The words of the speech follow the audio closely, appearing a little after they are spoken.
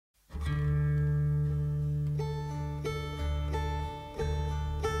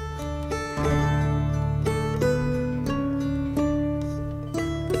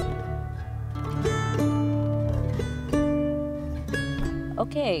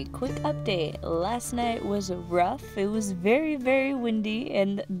Okay, quick update. Last night was rough. It was very, very windy,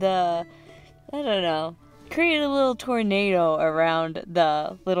 and created a little tornado around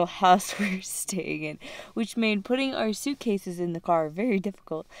the little house we were staying in, which made putting our suitcases in the car very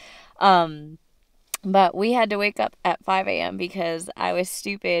difficult. But we had to wake up at 5 a.m. because I was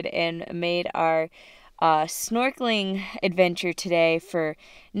stupid and made our snorkeling adventure today for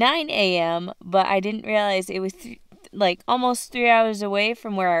 9 a.m., but I didn't realize it was almost 3 hours away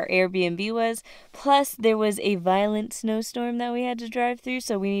from where our Airbnb was. Plus, there was a violent snowstorm that we had to drive through,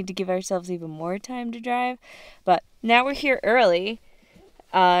 so we need to give ourselves even more time to drive. But now we're here early,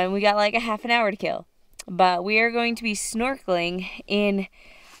 and we got like a half an hour to kill. But we are going to be snorkeling in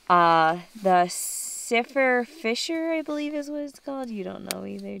the Silfra Fissure, I believe is what it's called. You don't know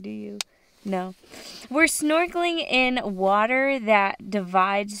either, do you? No. We're snorkeling in water that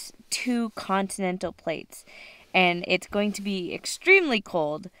divides two continental plates. And it's going to be extremely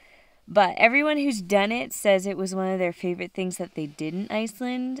cold. But everyone who's done it says it was one of their favorite things that they did in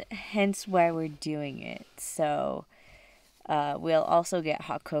Iceland. Hence why we're doing it. So we'll also get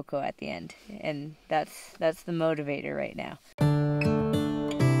hot cocoa at the end. And that's the motivator right now.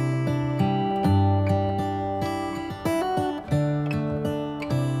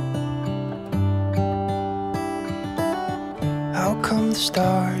 How come the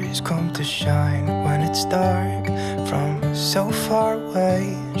stars come to shine when it's dark from so far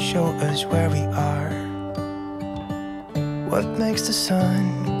away and show us where we are? What makes the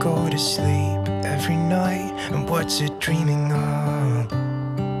sun go to sleep every night, and what's it dreaming of?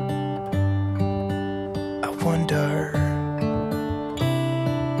 I wonder.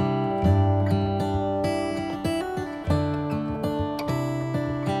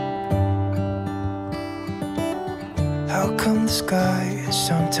 How come the sky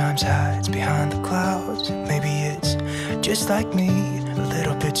sometimes hides behind the clouds? Maybe it's just like me, a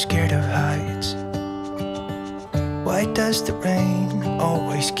little bit scared of heights. Why does the rain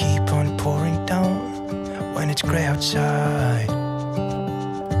always keep on pouring down when it's gray outside?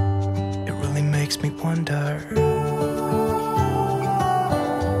 It really makes me wonder.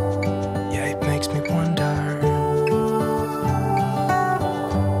 Yeah, it makes me wonder.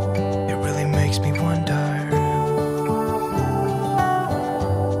 It really makes me wonder.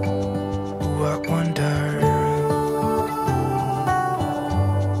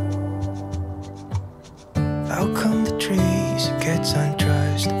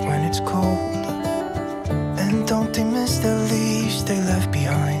 Undressed when it's cold, and don't they miss the leaves they left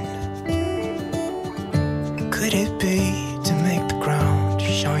behind? Could it be to make the ground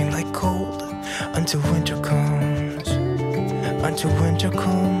shine like gold until winter comes? Until winter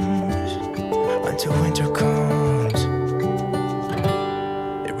comes, until winter comes.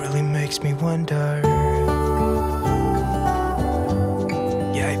 It really makes me wonder.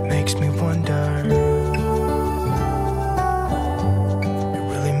 Yeah, it makes me wonder.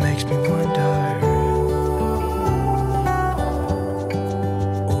 Makes me wonder.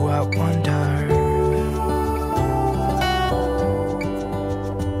 Oh, I wonder.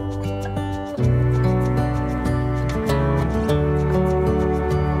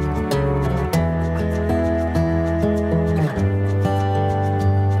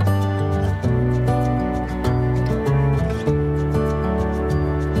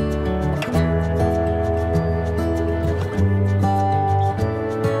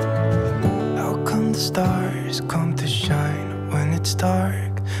 Stars come to shine when it's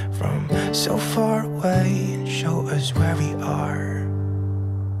dark from so far away and show us where we are.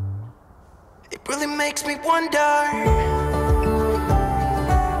 It really makes me wonder.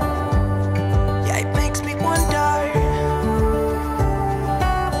 Yeah, it makes me wonder.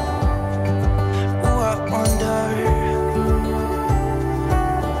 Oh, I wonder.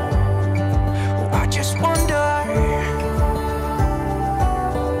 Oh, I just wonder.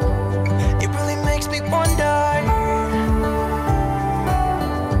 Makes me wonder.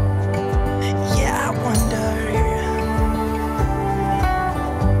 Yeah, I wonder.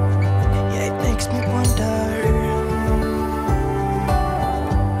 Yeah, it makes me wonder.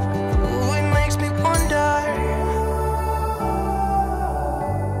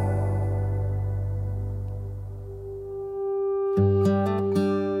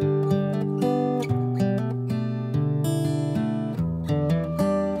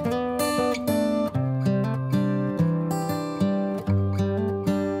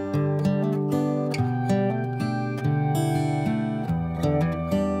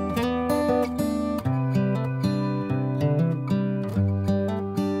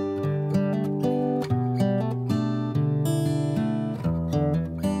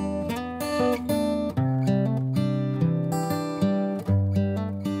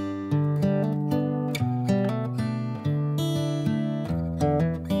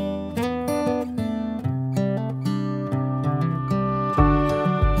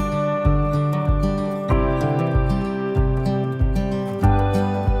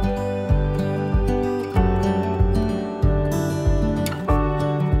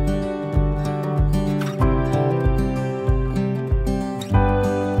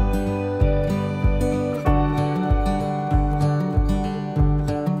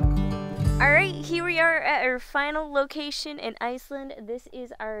 here we are at our final location in Iceland. This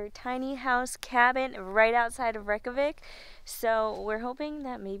is our tiny house cabin right outside of Reykjavik. So we're hoping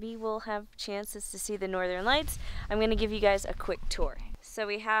that maybe we'll have chances to see the northern lights. I'm going to give you guys a quick tour. So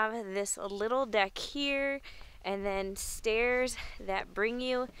we have this little deck here and then stairs that bring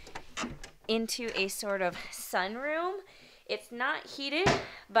you into a sort of sunroom. It's not heated,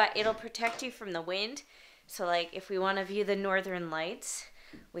 but it'll protect you from the wind. So like if we want to view the northern lights,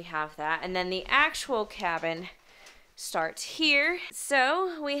 we have that. And then the actual cabin starts here.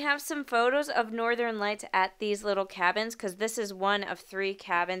 So we have some photos of northern lights at these little cabins because this is one of 3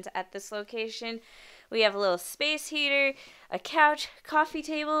 cabins at this location. We have a little space heater, a couch, coffee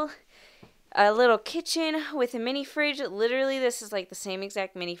table, a little kitchen with a mini fridge. Literally, this is like the same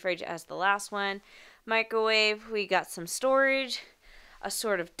exact mini fridge as the last one. Microwave, we got some storage, a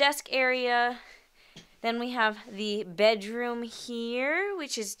sort of desk area. Then we have the bedroom here,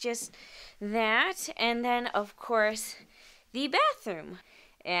 which is just that. And then, of course, the bathroom.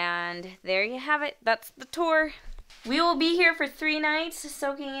 And there you have it. That's the tour. We will be here for 3 nights,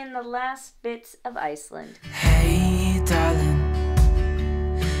 soaking in the last bits of Iceland. Hey, darling,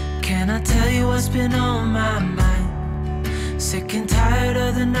 can I tell you what's been on my mind? Sick and tired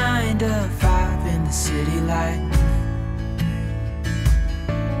of the 9 to 5 in the city life.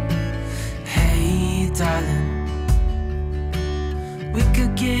 Darling, we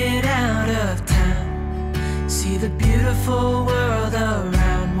could get out of town, see the beautiful world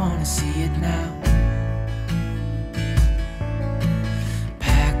around, wanna see it now.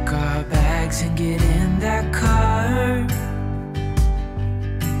 Pack our bags and get in that car,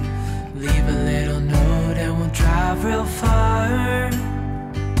 leave a little note and we'll drive real far.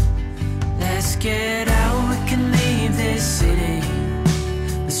 Let's get out, we can leave this city,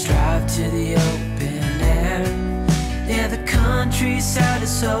 let's drive to the open. Yeah, the countryside is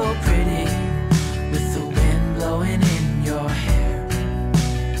so pretty, with the wind blowing in your hair.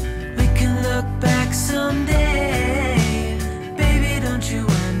 We can look back someday, baby, don't you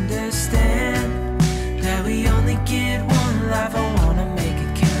understand that we only get one life? I wanna make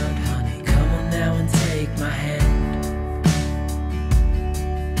it count, honey, come on now and take my hand.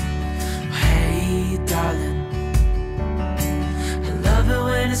 Hey, darling, I love it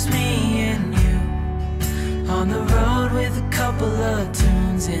when it's me and you on the road with a couple of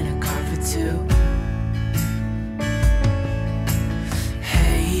tunes in a car for 2.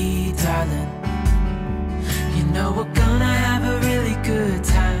 Hey, darling, you know we're gonna have a really good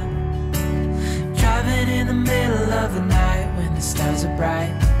time, driving in the middle of the night when the stars are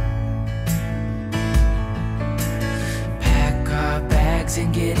bright. Pack our bags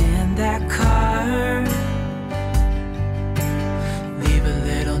and get in that car, leave a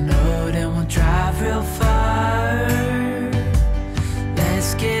little note and we'll drive real far.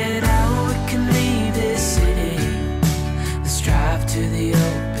 Let's get out, we can leave this city, let's drive to the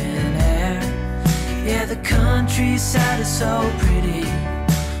open air. Yeah, the countryside is so pretty,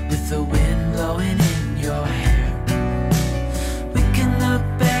 with the wind blowing in your hair. We can look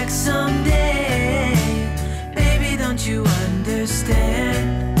back someday, baby, don't you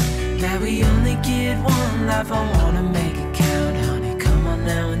understand that we only get one life? I wanna make it count, honey, come on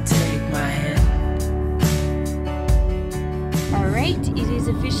now and take my hand. Alright, it is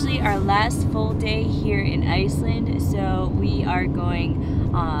officially our last full day here in Iceland, so we are going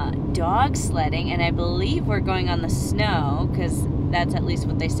dog sledding, and I believe we're going on the snow, because that's at least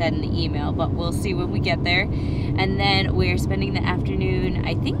what they said in the email, but we'll see when we get there. And then we're spending the afternoon,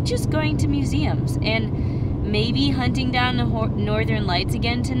 I think, just going to museums, and maybe hunting down the northern lights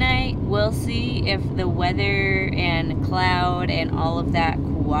again tonight. We'll see if the weather and cloud and all of that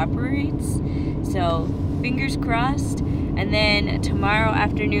cooperates, so fingers crossed. And then tomorrow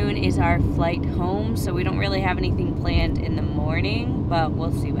afternoon is our flight home, so we don't really have anything planned in the morning, but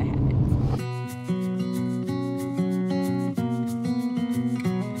we'll see what happens.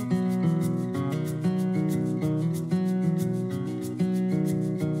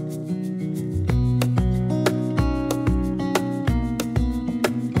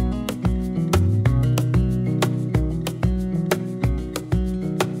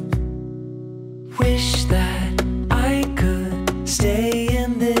 Wish that I could stay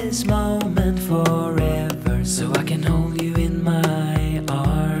in this moment forever, so I can hold you in my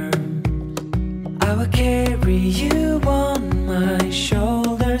arms. I will carry you on my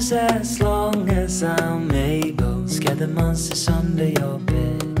shoulders as long as I'm able. Scare the monsters under your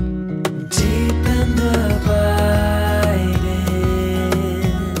bed, deep and abiding.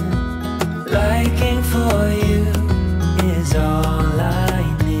 Liking for you is all I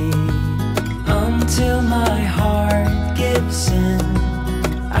need. Until my heart gives in,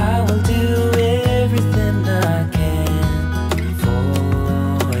 I will do it.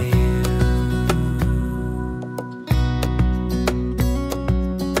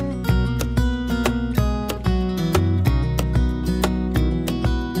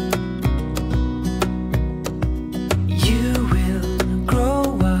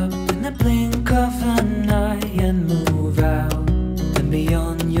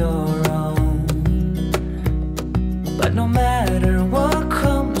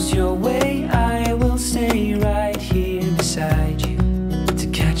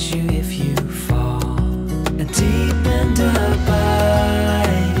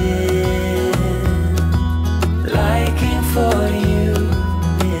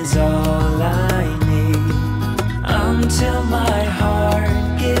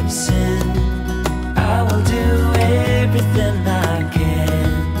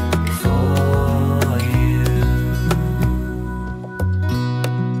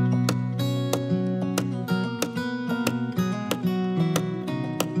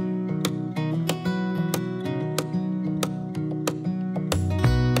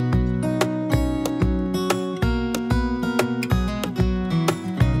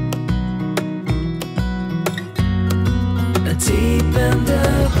 deep and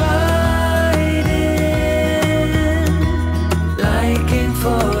abiding. Liking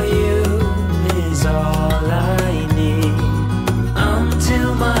for you is all I need.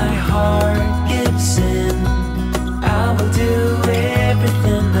 Until my heart gives in, I will do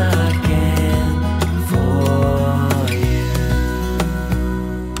everything I can for you.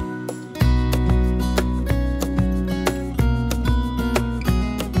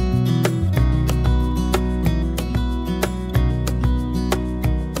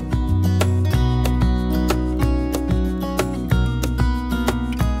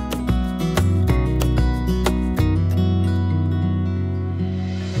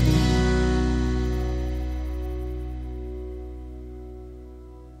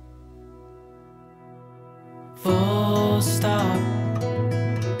 Full stop.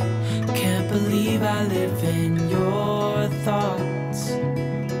 Can't believe I live in your thoughts.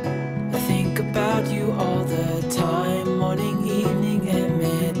 I think about you all the time, morning, evening, and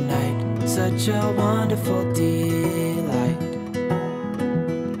midnight. Such a wonderful delight.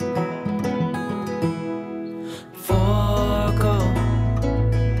 Forgo,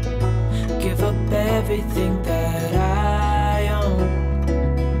 give up everything that I own.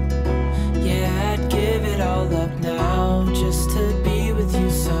 Yeah, I'd give it all up now, just to be with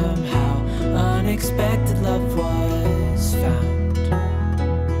you somehow. Unexpected love was found.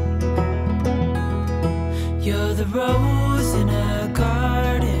 You're the rose in a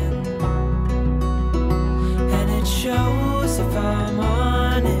garden, and it shows if I'm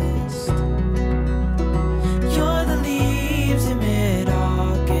honest. You're the leaves in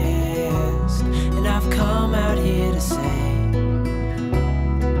mid-August, and I've come out here to say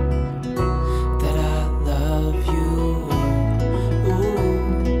that I love you.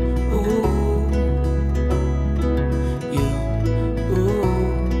 Ooh, ooh, you,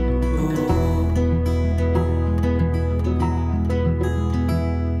 ooh, ooh.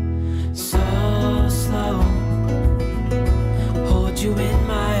 So slow, hold you in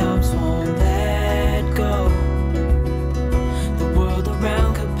my arms, won't let go. The world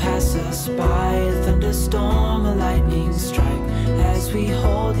around could pass us by, a thunderstorm, a lightning strike, as we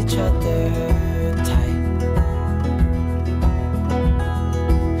hold each other tight.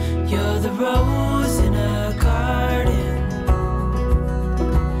 You're the rose in a garden,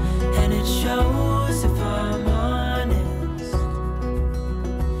 and it shows if I'm honest.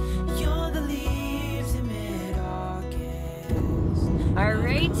 You're the leaves in mid-August. All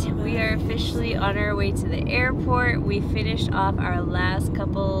right, we are officially on our way to the airport. We finished off our last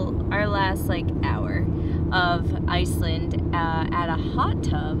like hour of Iceland at a hot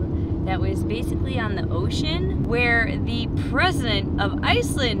tub that was basically on the ocean, where the president of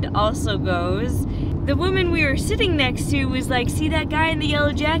Iceland also goes. The woman we were sitting next to was like, see that guy in the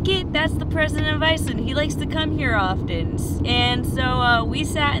yellow jacket? That's the president of Iceland. He likes to come here often. And so we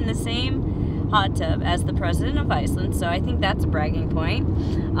sat in the same hot tub as the president of Iceland, so I think that's a bragging point.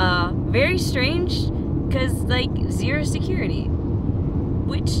 Very strange, because like zero security,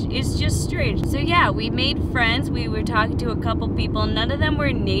 which is just strange. So yeah, we made friends. We were talking to a couple people. None of them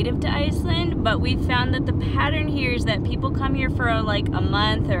were native to Iceland, but we found that the pattern here is that people come here for like a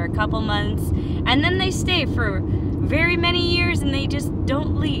month or a couple months, and then they stay for very many years and they just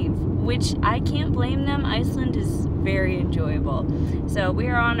don't leave, which I can't blame them. Iceland is very enjoyable. So we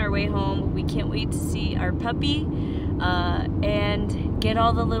are on our way home. We can't wait to see our puppy and get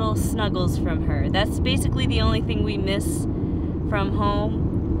all the little snuggles from her. That's basically the only thing we miss from home.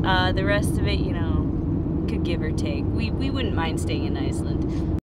 The rest of it, you know, could give or take. We wouldn't mind staying in Iceland.